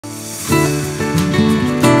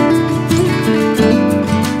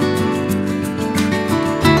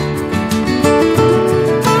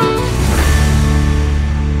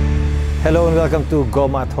Hello and welcome to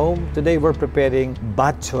Goma at Home. Today we're preparing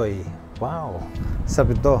Batchoy. Wow!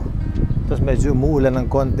 Sabi ito. Tapos medyo umuulan ng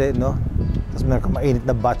konti, no? Tapos meron kang mainit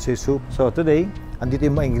na Batchoy soup. So today, andito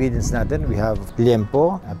yung mga ingredients natin. We have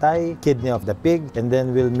liempo, atay, kidney of the pig, and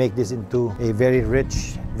then we'll make this into a very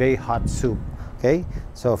rich, very hot soup. Okay?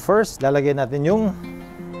 So first, lalagyan natin yung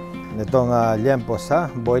itong liempo sa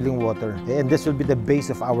boiling water. Okay? And this will be the base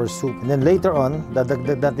of our soup. And then later on,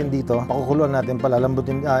 dadagdag natin dito, pakukuluan natin,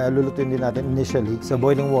 palalambutin, lulutuin din natin initially sa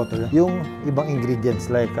boiling water yung ibang ingredients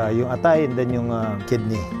like yung atay and then yung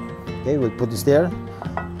kidney. Okay, we'll put this there.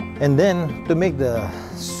 And then, to make the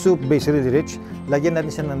soup basically rich, lagyan natin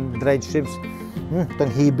siya ng dried shrimps.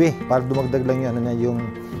 Itong hibe, para dumagdag lang yung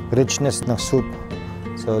richness ng soup.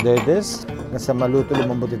 So there it is. Nasa maluto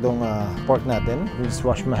lumambot itong pork natin. Just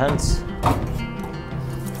wash my hands.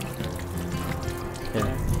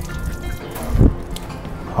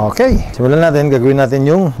 Okay, simulan natin. Gagawin natin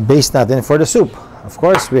yung base natin for the soup. Of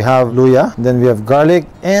course, we have luya, then we have garlic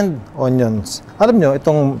and onions. Alam nyo,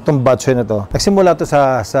 itong batchoy na to, nagsimula to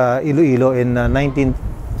sa Iloilo in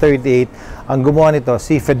 1938. Ang gumawa nito,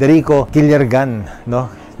 si Federico Guillergan,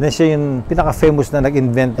 no? Na siya yung pinaka-famous na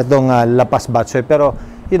nag-invent itong lapas batchoy. Pero,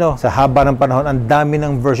 you know, sa haba ng panahon, ang dami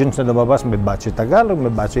ng versions na lumabas. May batchoy Tagalog, may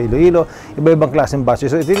batchoy Iloilo, iba-ibang klaseng batchoy.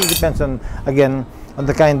 So, it really depends on, again, on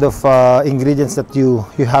the kind of ingredients that you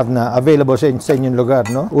have na available sa inyong lugar,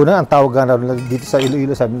 no? Una, ang tawagan dito sa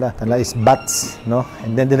Iloilo, sabi nila is bats, no?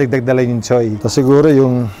 And then dinagdag nila yung choy. So siguro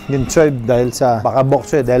yung choy dahil sa baka bok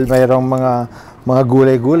choy, dahil mayroong mga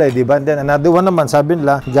gulay-gulay, di ba? And then another one naman, sabi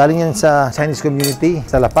nila, galing yan sa Chinese community,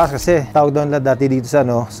 sa La Paz, kasi tawag daw nila dati dito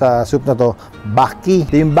sa soup na to, baki.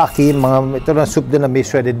 Ito yung baki, ito na soup din na may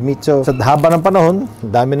shredded meat. So sa haba ng panahon,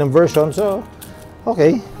 dami ng version. So,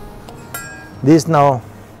 okay. This now,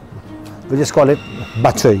 we just call it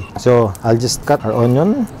batchoy. So, I'll just cut our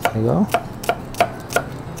onion. There you go.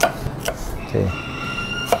 Okay.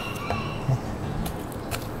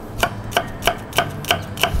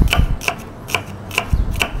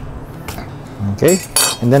 Okay.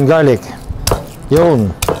 And then garlic.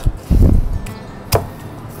 Yun.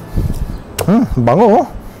 Bango.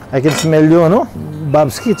 I can smell yung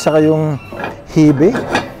babskit saka yung hibe.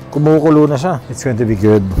 Kumukulo na siya. It's going to be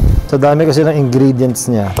good. So dami kasi ng ingredients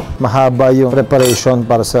niya. Mahaba yung preparation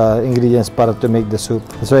para sa ingredients para to make the soup.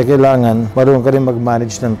 So kailangan marunong ka rin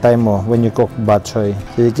mag-manage ng time mo when you cook batchoy.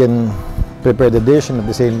 So you can prepare the dish and at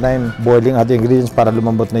the same time boiling other ingredients para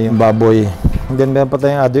lumambot na yung baboy. And then meron pa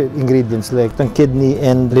tayong other ingredients like itong kidney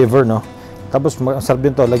and liver, no? Tapos masarap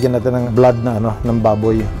din to, lagyan natin ng blood na ng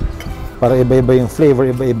baboy. Para iba-iba yung flavor,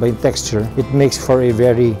 iba-iba yung texture. It makes for a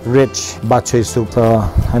very rich batchoy soup. So,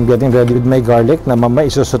 I'm getting ready with my garlic na mamaya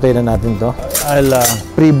isusutay na natin to. I'll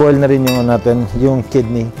pre-boil na rin yung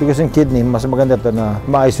kidney. Because yung kidney, mas maganda to na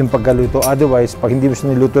maayos yung pagkaluto. Otherwise, pag hindi mo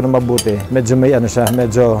siya niluto na mabuti, medyo may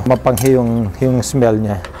medyo mapanghi yung smell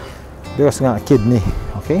niya. Because nga, kidney.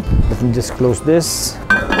 Okay? Let me just close this.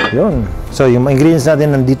 Yun. So, yung mga ingredients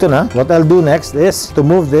natin nandito na. What I'll do next is to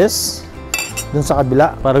move this dun sa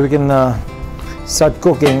kabila para we can start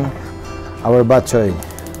cooking our batchoy.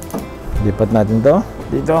 Lipat natin to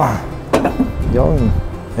dito. Yun.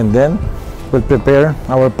 And then we'll prepare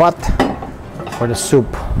our pot for the soup.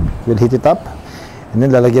 We'll heat it up and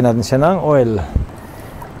then lalagyan natin siya ng oil.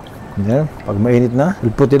 And then pag mainit na,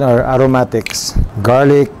 we'll put in our aromatics,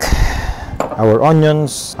 garlic, our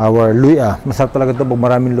onions, our luya. Masarap talaga ito pag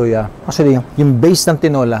maraming luya. Actually, yung base ng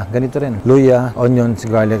tinola, ganito rin. Luya, onions,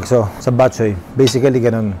 garlic. So, sa batchoy, basically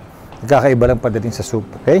ganun. Nagkakaiba lang pagdating sa soup.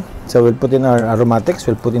 Okay? So, we'll put in our aromatics.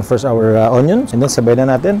 We'll put in first our onions. And then, sabay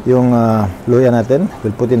na natin yung luya natin.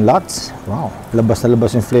 We'll put in lots. Wow! Labas na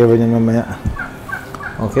labas yung flavor niya mamaya.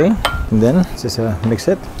 Okay? And then, just mix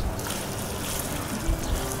it.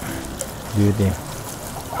 Beauty.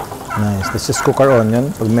 Nice. Let's just cook our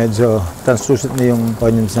onion. Pag medyo translucent na yung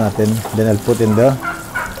onions natin, then I'll put in the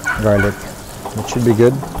garlic. That should be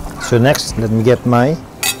good. So next, let me get my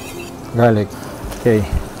garlic. Okay.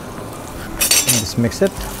 Just mix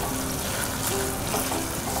it.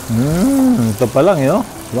 Ito pa lang, yun.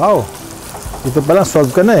 Wow. Ito pa lang,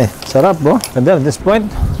 solve ka na eh. Sarap, bo. And then at this point,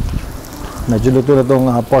 medyo luto na itong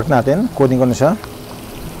pork natin. Kunin ko na siya.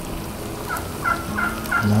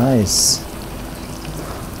 Nice.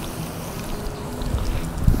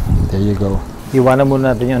 There you go. Iwanan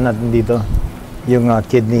muna natin dito yung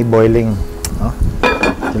kidney boiling. Oh,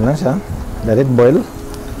 yun lang siya. Let it boil.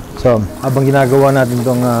 So, habang ginagawa natin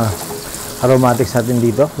itong aromatics natin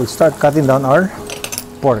dito, we'll start cutting down our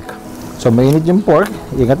pork. So, mainit yung pork.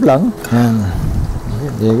 Ingat lang.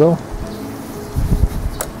 There you go.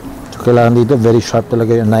 Kailangan dito, very sharp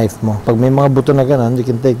talaga yung knife mo. Pag may mga buto na ganun, you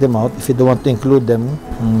can take them out if you don't want to include them.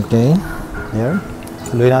 Okay. There.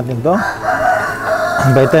 Haluin natin to.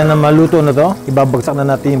 By the time na maluto na to, ibabagsak na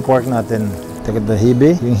natin yung pork natin. Take the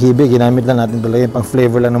hibe. Yung hibe, ginamit lang natin talaga yung pang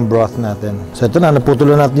flavor lang ng broth natin. So ito na,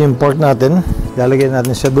 naputulo natin yung pork natin. Lalagay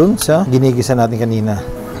natin siya dun sa ginigisa natin kanina.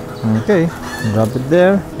 Okay. Drop it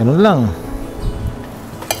there. Ganun lang.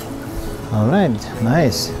 Alright.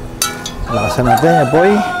 Nice. Lakasan natin yung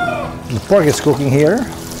apoy. The pork is cooking here.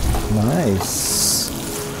 Nice.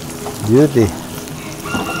 Beauty.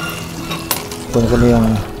 Puno ko na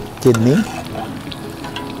yung kidney.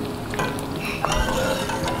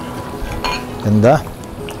 Ganda.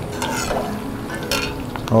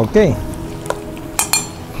 Okay.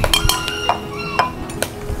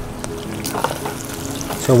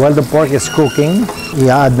 So while the pork is cooking,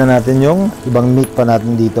 i-add na natin yung ibang meat pa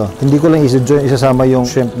natin dito. Hindi ko lang isasama yung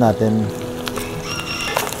shrimp natin.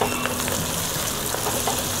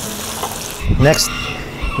 Next,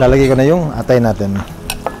 lalagay ko na yung atay natin.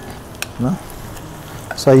 No?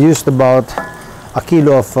 So I used about a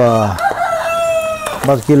kilo of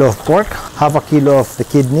pork, half a kilo of the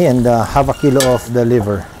kidney, and half a kilo of the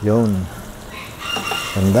liver. Yun.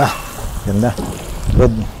 Ganda. Ganda.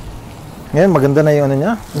 Good. Ngayon, maganda na yung ano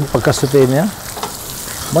niya, yung pagkasute niya.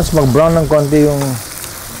 Once mag-brown ng konti yung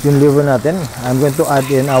liver natin, I'm going to add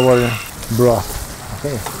in our broth.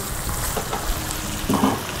 Okay.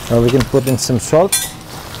 So we can put in some salt.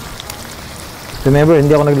 Remember,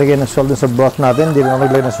 hindi ako naglagay ng salt dun sa broth natin. Hindi rin ako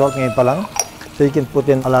naglagay ng salt ngayon pa lang. So you can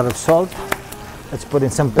put in a lot of salt. Let's put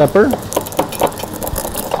in some pepper.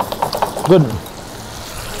 Good.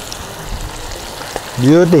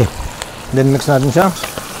 Beauty. Then mix natin siya.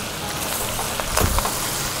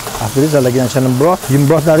 After this, lalagyan siya ng broth.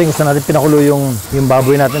 Yung broth natin, gusto natin pinakulo yung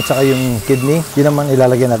baboy natin saka yung kidney. Yun naman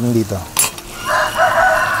ilalagay natin dito.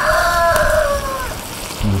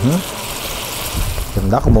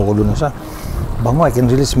 Ganda, kumukulo na siya. Bango, I can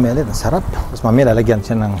really smell it. Ang sarap. Tapos mamaya lalagyan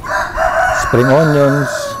siya ng spring onions.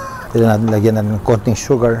 Then natin lagyan natin ng konting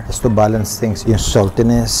sugar just to balance things. Yung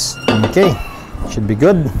saltiness. Okay. Should be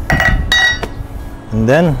good. And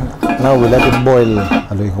then, now we let it boil.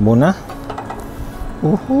 Haluin ko muna.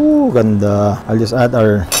 Ganda. I'll just add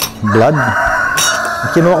our blood.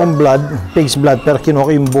 Kinuha kong blood, pig's blood, pero kinuha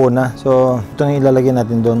ko yung buo na. So, ito yung ilalagay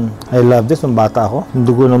natin doon. I love this, nung bata ako. Yung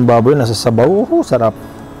dugo ng baboy, nasa sabaw. Sarap.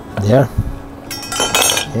 There.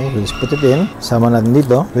 Okay, we'll just put it in. Sama natin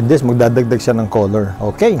dito. With this, magdadagdag siya ng color.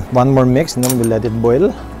 Okay, one more mix, and then we'll let it boil.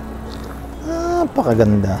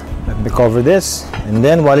 Napakaganda. Let me cover this. And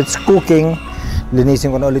then, while it's cooking,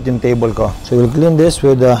 linisin ko na ulit yung table ko. So, we'll clean this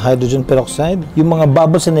with hydrogen peroxide. Yung mga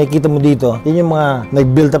bubbles na nakikita mo dito, yun yung mga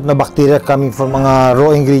nag-build up na bacteria coming from mga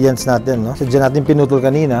raw ingredients natin. No? So, dyan natin pinutol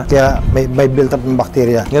kanina, kaya may build up ng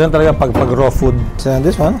bacteria. Ganun talaga pag raw food. So,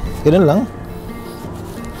 this one, ganun lang.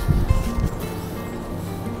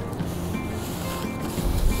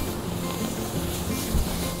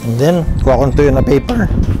 And then, kuha ko ito yung na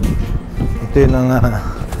paper. Ito yung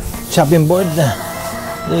chopping board.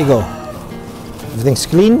 There you go. Everything's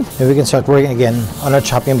clean, and we can start working again on our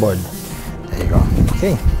chopping board. There you go.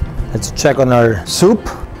 Okay, let's check on our soup.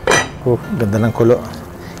 Ganda ng kulo.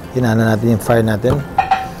 Hinana natin yung fire natin.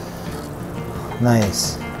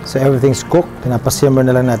 Nice. So everything's cooked. Pinapasimmer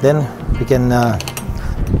na lang natin. We can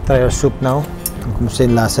try our soup now. Kumusta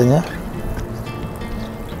yung lasa niya.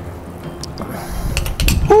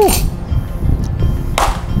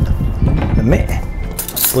 Dami.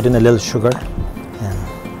 Put in a little sugar.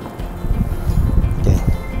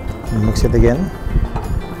 Mix it again.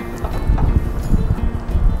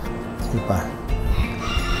 Sige pa.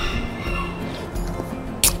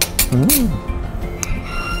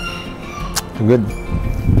 Good.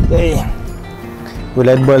 Okay. We'll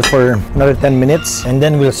let it boil for another 10 minutes and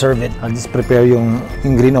then we'll serve it. I'll just prepare yung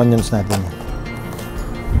green onions natin.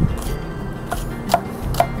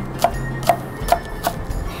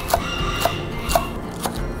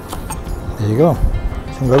 There you go.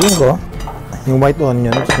 So, ang gawin ko, yung white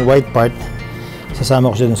onions, yung white part,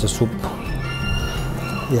 sasama ko siya dun sa soup.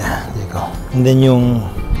 Yeah, there you go. And then yung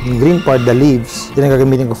green part, the leaves, yun ang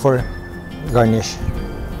gagamitin ko for garnish.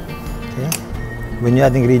 Okay. When you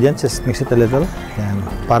add ingredients, just mix it a little. Yan.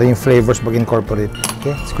 Para yung flavors mag-incorporate.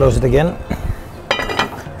 Okay, let's close it again.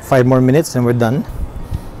 5 more minutes and we're done.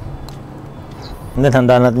 And then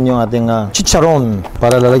handa natin yung ating chicharon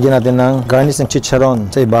para lalagyan natin ng garnish ng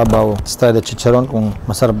chicharon sa ibabaw. Let's try the chicharon kung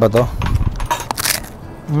masarap ba to.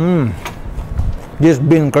 This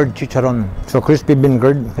bean curd chicharon. So crispy bean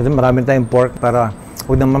curd kasi marami tayong pork para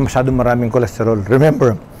huwag naman masyadong maraming cholesterol.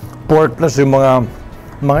 Remember, pork plus yung mga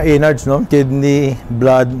mga innards, no? Kidney,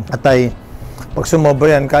 blood, atay. Pag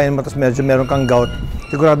sumobra yan, kain mo, tapos medyo meron kang gout,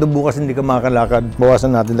 sigurado bukas hindi ka makakalakad.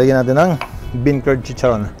 Bawasan natin. Lagyan natin ng bean curd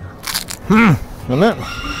chicharon. Ano?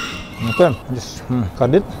 Okay. Just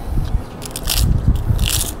cut it.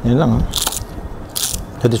 Yan lang.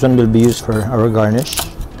 So this one will be used for our garnish.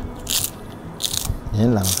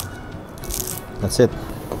 Yan lang. That's it.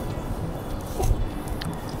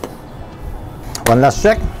 One last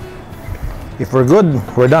check. If we're good,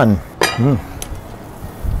 we're done.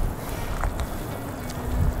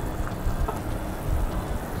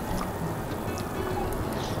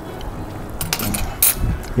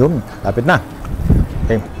 Yun, lapit na.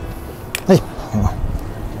 Okay. Ay.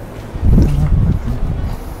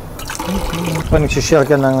 Pag nagsishare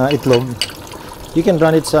ka ng itlog, you can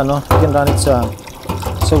run it sa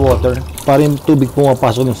water para yung tubig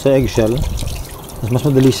pumapasok sa eggshell. Mas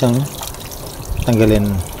madali siyang tanggalin.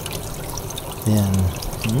 Ayan.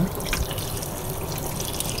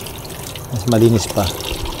 Mas malinis pa.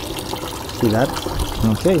 See that?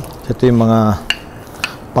 Okay. Ito yung mga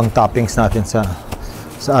pang-toppings natin sa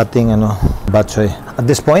ating batchoy. At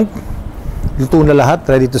this point, luto na lahat,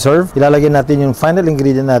 ready to serve. Ilalagay natin yung final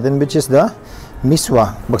ingredient natin, which is the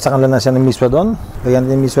misua. Bagsakan lang na siya ng misua doon. Lagyan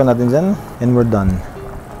natin yung misua natin dyan, and we're done.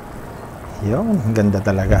 Yun, ganda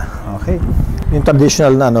talaga. Okay. Yung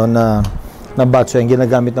traditional na batchoy, yung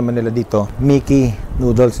ginagamit naman nila dito, Mickey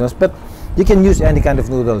noodles, no? But you can use any kind of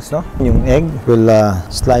noodles, no? Yung egg, we'll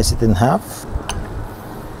slice it in half.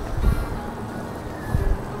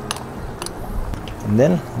 And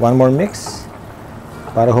then, one more mix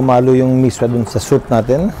para humalo yung miswa dun sa soup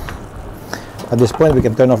natin. At this point, we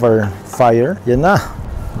can turn off our fire. Yan na.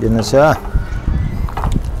 Yan na siya.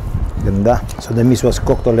 Ganda. So, the miswa was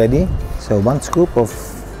cooked already. So, one scoop of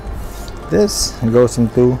this goes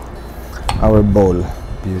into our bowl.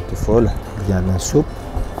 Beautiful. Lagyan ng soup.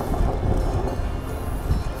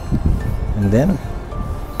 And then,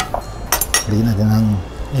 lagyan natin ang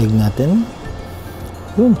egg natin.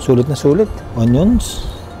 Yun, sulit na sulit. Onions.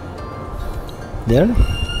 There.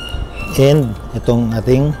 And itong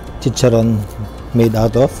ating chicharon made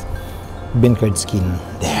out of bean curd skin.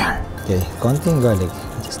 There. Okay, konting garlic.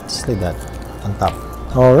 Just like that. On top.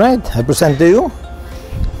 Alright, I present to you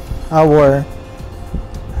our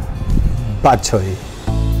batchoy.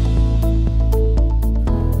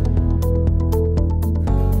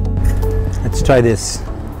 Let's try this.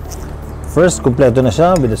 First, kompleto na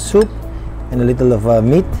siya with the soup and a little of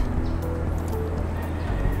meat.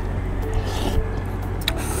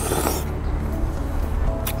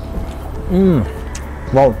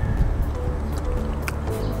 Wow.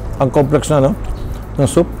 Ang complex na, no? Ng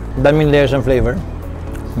soup. Daming layers and flavor.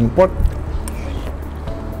 Yung pork.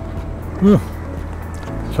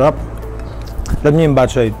 Sarap. Alam niyo yung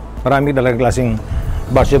batchoy. Marami talaga klaseng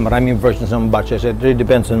batchoy. Maraming versions ng batchoy. So it really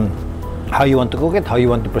depends on how you want to cook it, how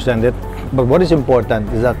you want to present it. But what is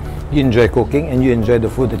important is that you enjoy cooking and you enjoy the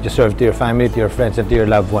food that you serve to your family, to your friends, and to your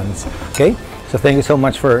loved ones. Okay? So thank you so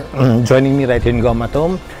much for joining me right here in Goma at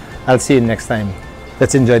home. I'll see you next time.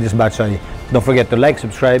 Let's enjoy this batchoy. Don't forget to like,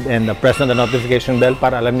 subscribe, and press on the notification bell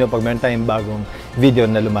para alam nyo pag meron tayong bagong video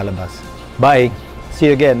na lumalabas. Bye! See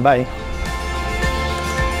you again. Bye!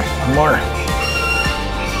 More!